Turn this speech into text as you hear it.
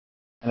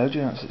Hello,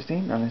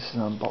 Jaannetts16, and this is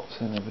an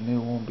unboxing of a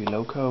new Hornby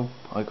Loco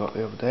I got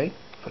the other day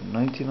for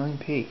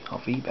 99p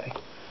off eBay.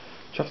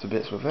 Chuffed to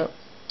bits with it.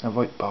 A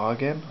right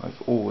bargain.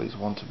 I've always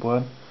wanted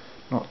one,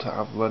 not to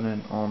have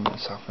running on the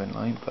sapling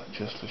line, but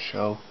just for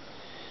show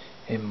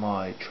in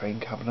my train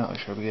cabinet I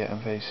shall be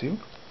getting very soon.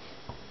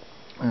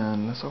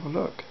 And let's have a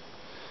look.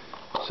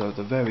 So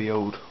the very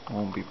old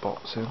Hornby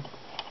boxing,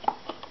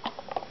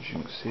 as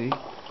you can see.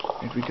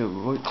 If we go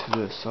right to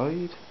the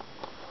side,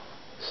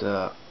 it's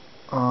a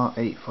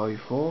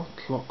R854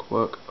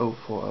 Clockwork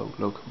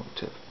 040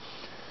 locomotive.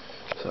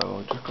 So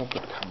I'll just go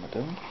put the camera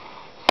down.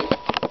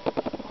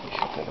 You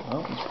should get him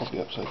out, he's probably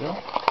upside down.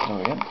 No,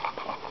 he ain't.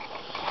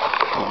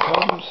 Here he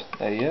comes,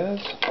 there he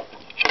is.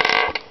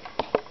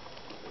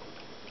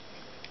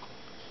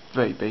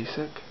 Very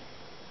basic,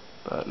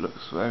 but it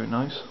looks very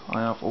nice.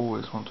 I have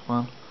always wanted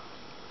one.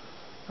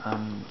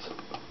 And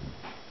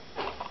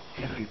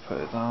if you put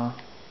it there,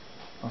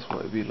 that's what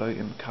it'd be like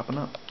in the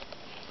cabinet.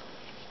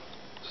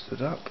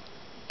 Stood up.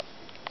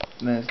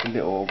 And there's the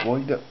little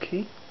wind up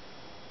key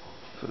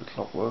for the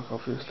clockwork,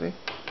 obviously.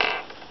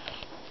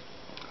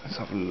 Let's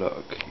have a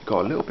look. You've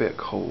got a little bit of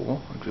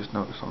coal, I've just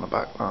noticed on the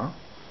back there.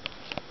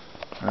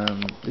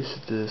 This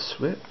is the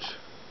switch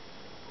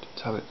to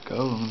tell it to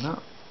go and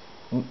that.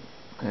 Oh,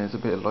 there's a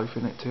bit of life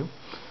in it too.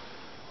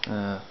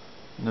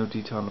 No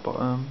detail on the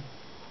bottom.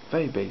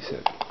 Very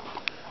basic.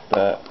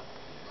 But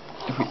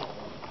if we,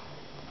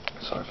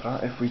 sorry for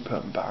that, if we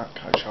put them back,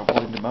 I shall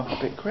wind them up a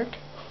bit quick.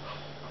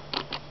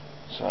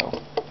 So,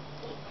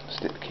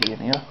 stick the key in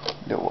here,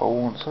 little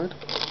hole on the side.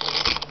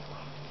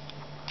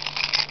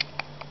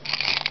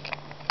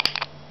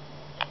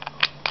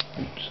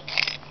 Oops.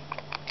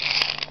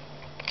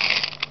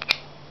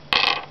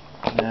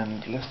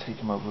 And let's take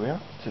him over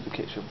here to the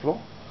kitchen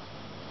floor.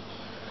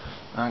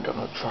 I ain't got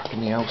no truck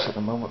in the house at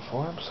the moment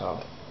for him,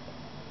 so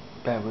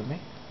bear with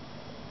me.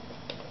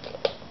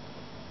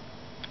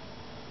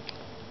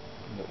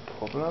 No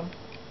problem.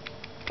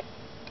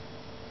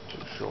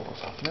 Too sure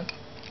what's happening.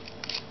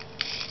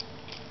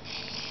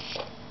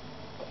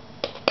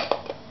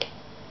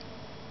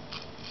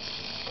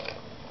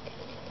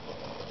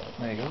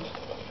 There he goes.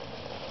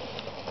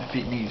 If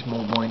it needs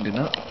more winding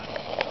up,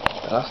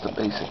 but that's the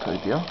basic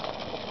idea.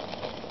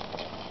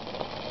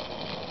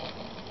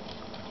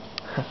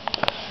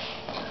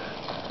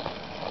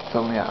 It's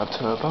only out of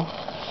turbo.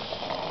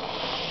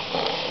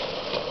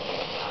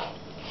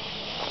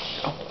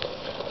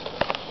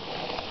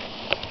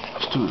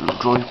 Let's do a little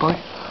drive-by.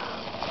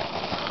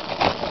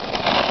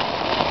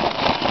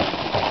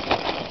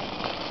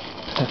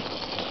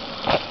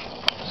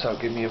 So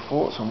give me your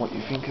thoughts on what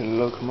you think of the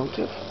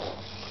locomotive.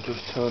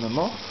 Just turn them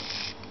off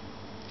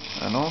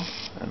and on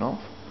and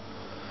off.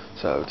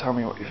 So tell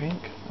me what you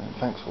think, and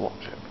thanks for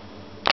watching.